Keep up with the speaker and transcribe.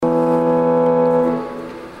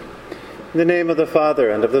In the name of the Father,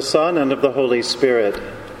 and of the Son, and of the Holy Spirit.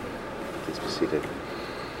 Please be seated.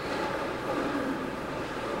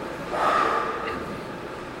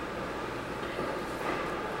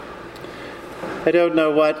 I don't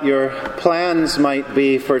know what your plans might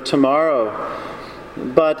be for tomorrow,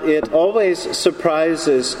 but it always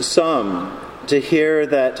surprises some to hear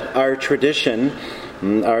that our tradition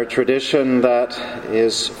that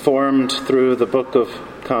is formed through the Book of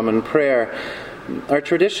Common Prayer, our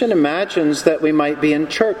tradition imagines that we might be in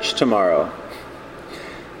church tomorrow.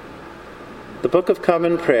 The Book of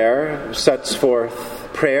Common Prayer sets forth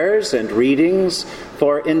prayers and readings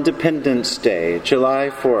for Independence Day, July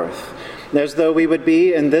 4th, as though we would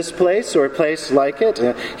be in this place or a place like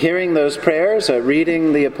it, hearing those prayers,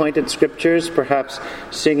 reading the appointed scriptures, perhaps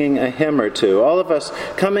singing a hymn or two. All of us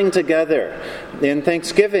coming together in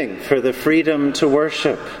thanksgiving for the freedom to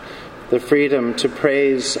worship, the freedom to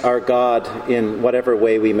praise our God in whatever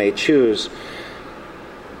way we may choose.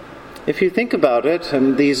 If you think about it,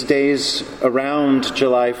 and these days around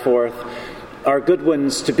July 4th are good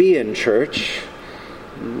ones to be in church.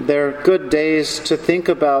 They're good days to think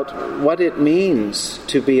about what it means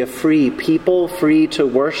to be a free people, free to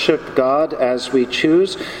worship God as we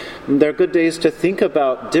choose. They're good days to think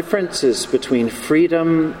about differences between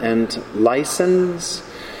freedom and license.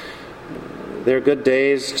 They're good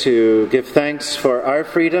days to give thanks for our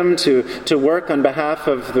freedom, to work on behalf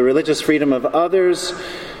of the religious freedom of others,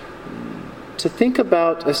 to think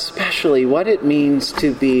about especially what it means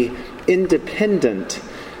to be independent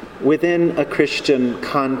within a Christian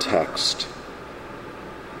context.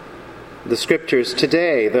 The scriptures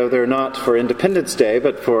today, though they're not for Independence Day,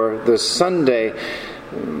 but for the Sunday,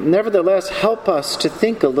 nevertheless help us to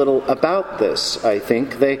think a little about this, I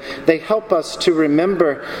think. They help us to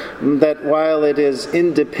remember that while it is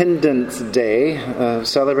Independence Day,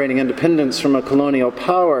 celebrating independence from a colonial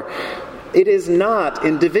power, it is not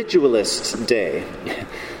Individualist Day.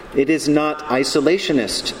 It is not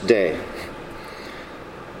Isolationist Day.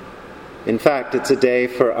 In fact, it's a day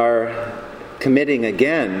for our committing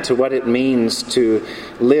again to what it means to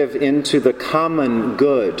live into the common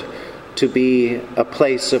good, to be a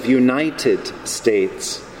place of united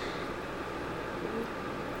states.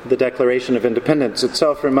 The Declaration of Independence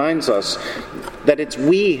itself reminds us that it's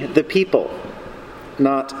we the people,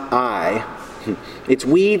 not I. It's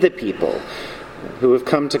we the people who have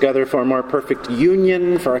come together for a more perfect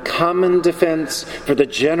union, for a common defense, for the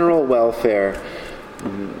general welfare.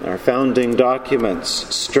 Our founding documents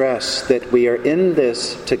stress that we are in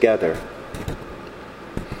this together.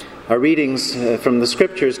 Our readings from the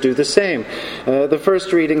Scriptures do the same. The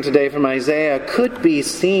first reading today from Isaiah could be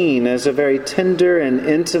seen as a very tender and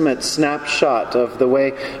intimate snapshot of the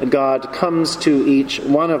way God comes to each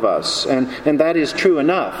one of us. And that is true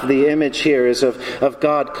enough. The image here is of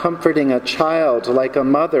God comforting a child like a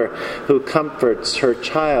mother who comforts her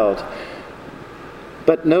child.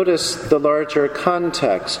 But notice the larger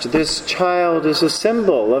context. This child is a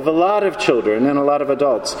symbol of a lot of children and a lot of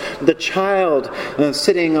adults. The child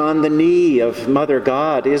sitting on the knee of Mother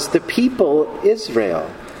God is the people Israel.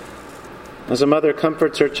 As a mother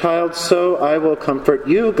comforts her child, so I will comfort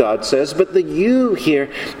you, God says. But the you here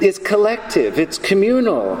is collective, it's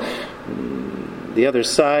communal. The other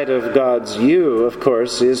side of God's you, of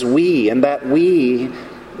course, is we, and that we,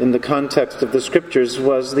 in the context of the Scriptures,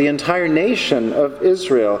 was the entire nation of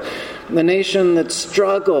Israel. The nation that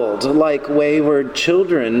struggled like wayward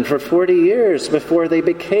children for 40 years before they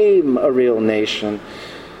became a real nation.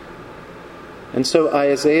 And so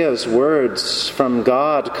Isaiah's words from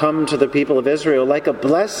God come to the people of Israel like a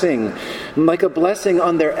blessing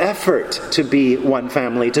on their effort to be one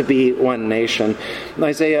family, to be one nation.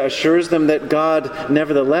 Isaiah assures them that God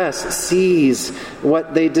nevertheless sees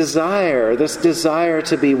what they desire, this desire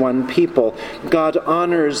to be one people. God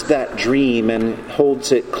honors that dream and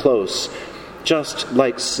holds it close, just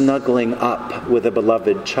like snuggling up with a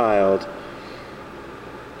beloved child.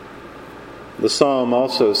 The psalm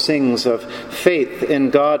also sings of faith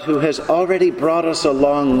in God who has already brought us a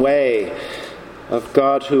long way, of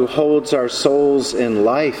God who holds our souls in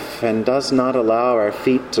life and does not allow our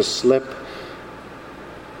feet to slip.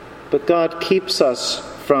 But God keeps us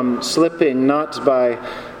from slipping not by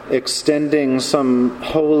extending some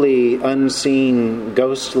holy, unseen,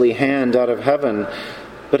 ghostly hand out of heaven,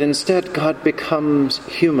 but instead, God becomes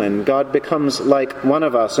human. God becomes like one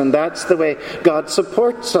of us. And that's the way God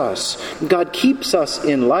supports us. God keeps us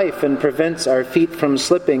in life and prevents our feet from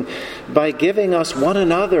slipping by giving us one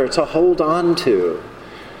another to hold on to.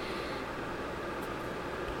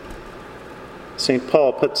 St.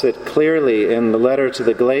 Paul puts it clearly in the letter to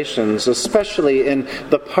the Galatians, especially in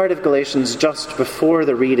the part of Galatians just before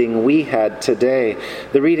the reading we had today.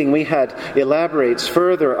 The reading we had elaborates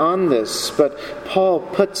further on this, but Paul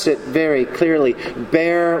puts it very clearly.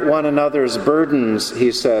 Bear one another's burdens,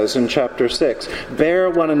 he says in chapter 6. Bear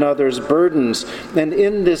one another's burdens, and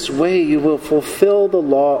in this way you will fulfill the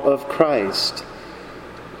law of Christ.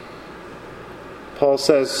 Paul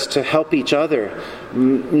says to help each other,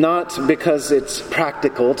 not because it's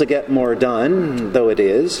practical to get more done, though it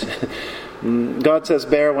is. God says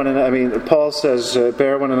Paul says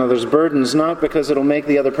bear one another's burdens, not because it'll make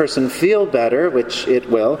the other person feel better, which it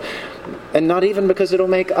will, and not even because it'll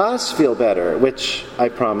make us feel better, which I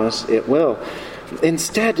promise it will.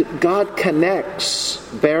 Instead, God connects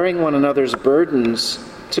bearing one another's burdens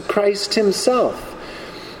to Christ himself.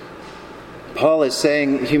 Paul is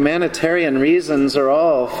saying humanitarian reasons are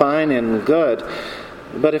all fine and good,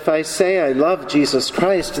 but if I say I love Jesus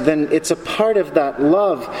Christ, then it's a part of that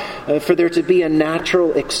love for there to be a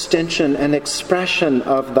natural extension and expression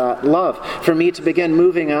of that love, for me to begin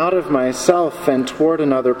moving out of myself and toward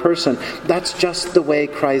another person. That's just the way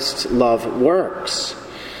Christ's love works,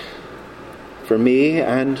 for me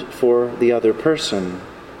and for the other person.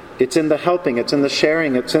 It's in the helping, it's in the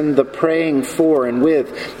sharing, it's in the praying for and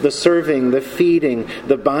with, the serving, the feeding,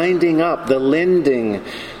 the binding up, the lending.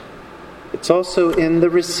 It's also in the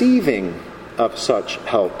receiving of such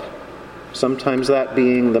help, sometimes that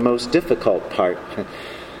being the most difficult part.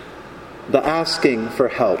 The asking for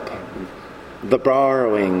help, the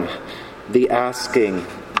borrowing, the asking,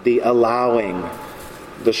 the allowing,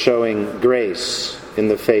 the showing grace in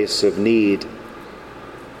the face of need.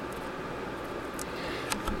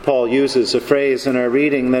 Paul uses a phrase in our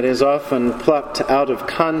reading that is often plucked out of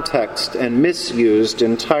context and misused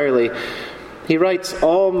entirely. He writes,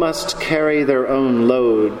 all must carry their own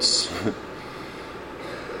loads.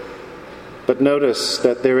 But notice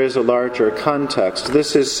that there is a larger context.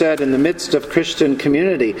 This is said in the midst of Christian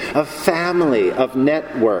community, of family, of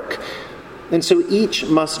network. And so each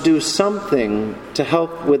must do something to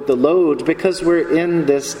help with the load because we're in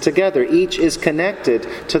this together. Each is connected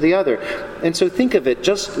to the other. And so think of it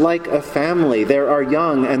just like a family. There are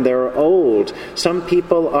young and there are old. Some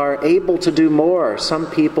people are able to do more.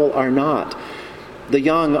 Some people are not. The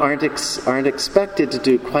young aren't expected to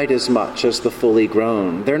do quite as much as the fully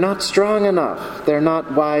grown. They're not strong enough. They're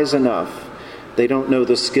not wise enough. They don't know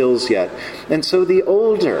the skills yet. And so the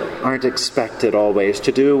older aren't expected always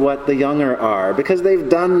to do what the younger are because they've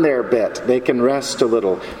done their bit. They can rest a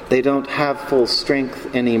little. They don't have full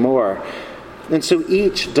strength anymore. And so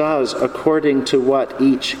each does according to what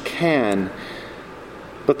each can.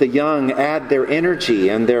 But the young add their energy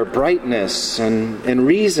and their brightness and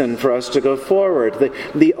reason for us to go forward.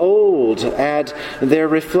 The old add their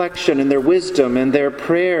reflection and their wisdom and their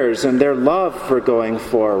prayers and their love for going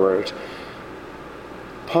forward.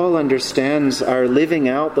 Paul understands our living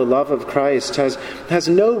out the love of Christ has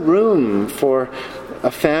no room for a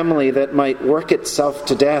family that might work itself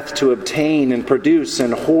to death to obtain and produce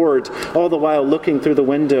and hoard, all the while looking through the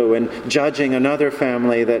window and judging another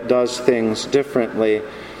family that does things differently.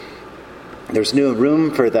 There's no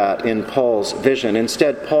room for that in Paul's vision.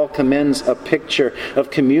 Instead, Paul commends a picture of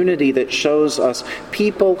community that shows us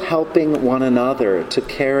people helping one another to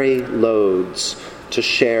carry loads, to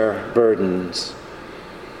share burdens.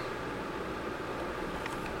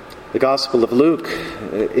 The Gospel of Luke,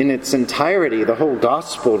 in its entirety, the whole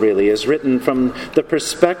Gospel really, is written from the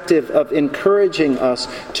perspective of encouraging us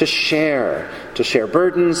to share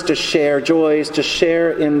burdens, to share joys, to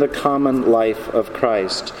share in the common life of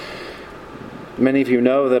Christ. Many of you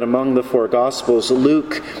know that among the four Gospels,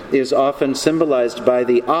 Luke is often symbolized by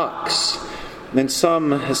the ox. And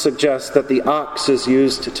some suggest that the ox is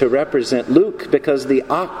used to represent Luke because the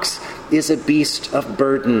ox is a beast of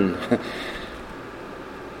burden.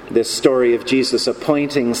 This story of Jesus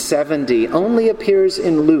appointing 70 only appears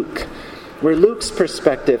in Luke, where Luke's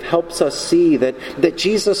perspective helps us see that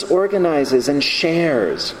Jesus organizes and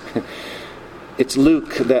shares. It's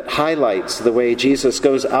Luke that highlights the way Jesus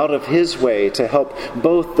goes out of his way to help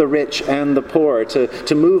both the rich and the poor,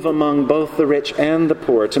 to move among both the rich and the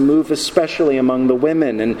poor, to move especially among the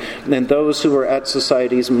women and those who were at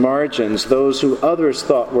society's margins, those who others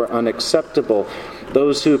thought were unacceptable,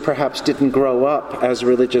 those who perhaps didn't grow up as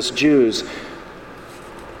religious Jews.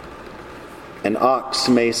 An ox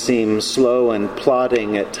may seem slow and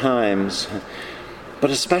plodding at times, but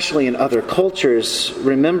especially in other cultures,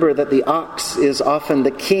 remember that the ox is often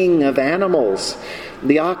the king of animals.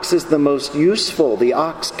 The ox is the most useful. The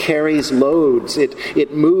ox carries loads.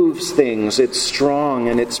 It moves things. It's strong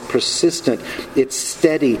and it's persistent. It's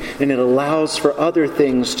steady, and it allows for other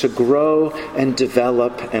things to grow and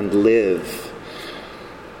develop and live.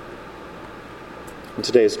 In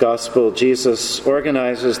today's gospel, Jesus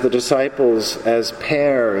organizes the disciples as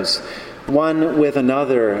pairs, one with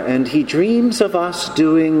another, and he dreams of us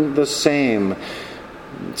doing the same.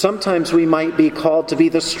 Sometimes we might be called to be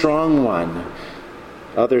the strong one.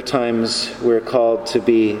 Other times we're called to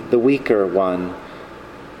be the weaker one.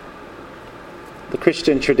 The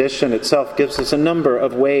Christian tradition itself gives us a number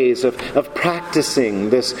of ways of practicing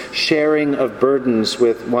this sharing of burdens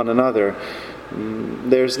with one another.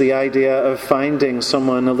 There's the idea of finding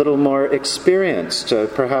someone a little more experienced,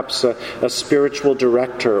 perhaps a spiritual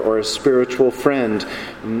director or a spiritual friend.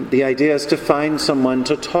 The idea is to find someone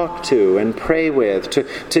to talk to and pray with,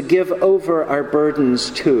 to give over our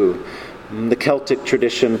burdens to. The Celtic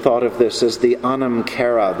tradition thought of this as the anam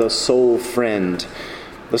cara, the soul friend,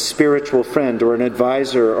 the spiritual friend or an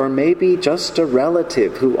advisor, or maybe just a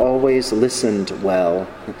relative who always listened well.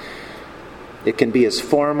 It can be as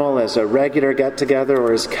formal as a regular get-together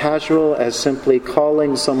or as casual as simply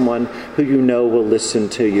calling someone who you know will listen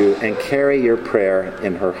to you and carry your prayer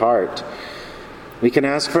in her heart. We can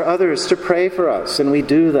ask for others to pray for us, and we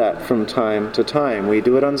do that from time to time. We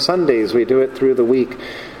do it on Sundays. We do it through the week.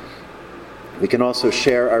 We can also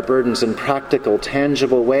share our burdens in practical,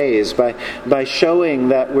 tangible ways by showing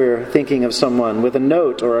that we're thinking of someone with a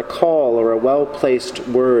note or a call or a well-placed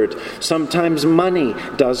word. Sometimes money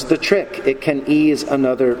does the trick. It can ease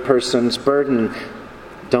another person's burden.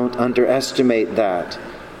 Don't underestimate that.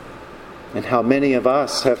 And how many of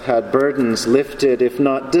us have had burdens lifted, if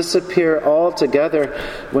not disappear altogether,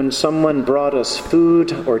 when someone brought us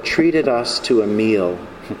food or treated us to a meal.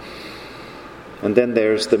 And then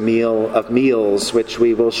there's the meal of meals, which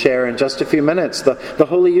we will share in just a few minutes, the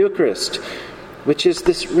Holy Eucharist, which is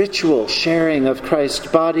this ritual sharing of Christ's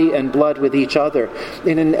body and blood with each other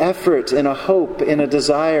in an effort, in a hope, in a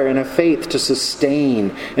desire, in a faith to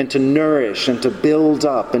sustain and to nourish and to build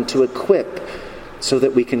up and to equip so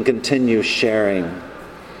that we can continue sharing.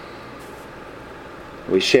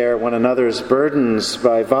 We share one another's burdens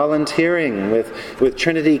by volunteering with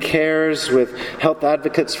Trinity Cares, with Health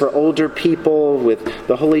Advocates for Older People, with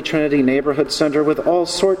the Holy Trinity Neighborhood Center, with all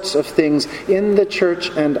sorts of things in the church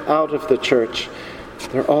and out of the church.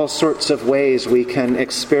 There are all sorts of ways we can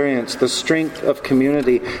experience the strength of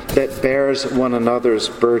community that bears one another's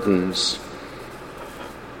burdens.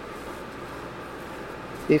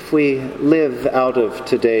 If we live out of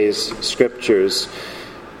today's scriptures,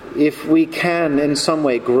 if we can in some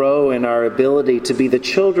way grow in our ability to be the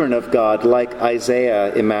children of God like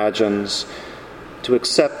Isaiah imagines, to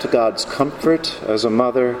accept God's comfort as a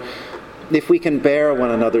mother, if we can bear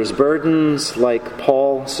one another's burdens like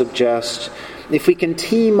Paul suggests, if we can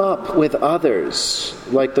team up with others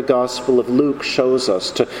like the Gospel of Luke shows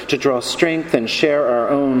us to draw strength and share our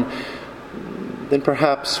own, then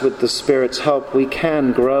perhaps with the Spirit's help we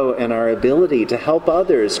can grow in our ability to help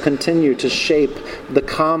others continue to shape the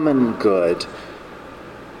common good.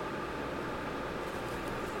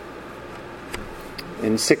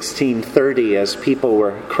 In 1630, as people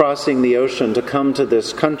were crossing the ocean to come to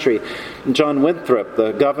this country, John Winthrop,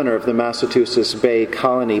 the governor of the Massachusetts Bay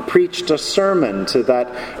Colony, preached a sermon to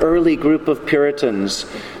that early group of Puritans.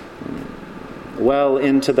 Well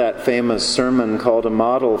into that famous sermon called A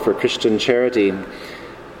Model for Christian Charity,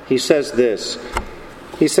 he says this.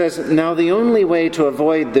 He says, "Now the only way to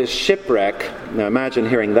avoid this shipwreck," now imagine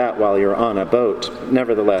hearing that while you're on a boat,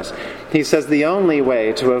 nevertheless. He says, "The only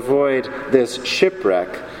way to avoid this shipwreck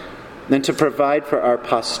and to provide for our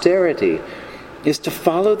posterity is to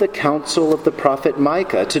follow the counsel of the prophet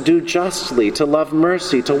Micah, to do justly, to love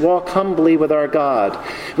mercy, to walk humbly with our God.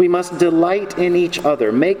 We must delight in each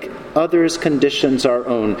other, make others' conditions our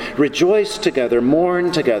own, rejoice together,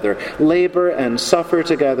 mourn together, labor and suffer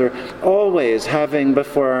together, always having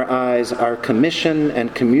before our eyes our commission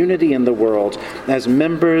and community in the world as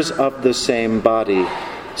members of the same body.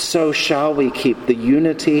 So shall we keep the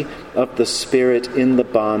unity of the Spirit in the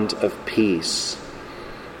bond of peace."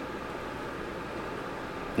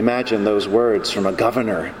 Imagine those words from a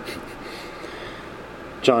governor.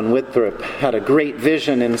 John Winthrop had a great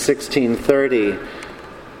vision in 1630,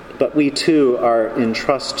 but we too are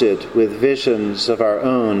entrusted with visions of our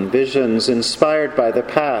own, visions inspired by the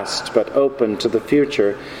past but open to the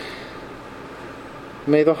future.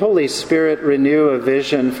 May the Holy Spirit renew a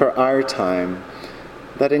vision for our time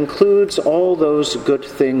that includes all those good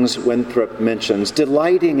things Winthrop mentions: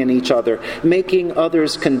 delighting in each other, making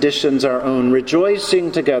others' conditions our own,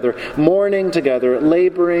 rejoicing together, mourning together,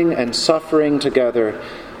 laboring and suffering together,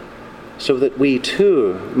 so that we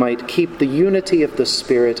too might keep the unity of the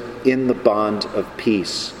Spirit in the bond of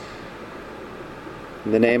peace.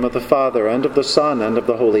 In the name of the Father, and of the Son, and of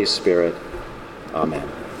the Holy Spirit.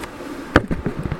 Amen.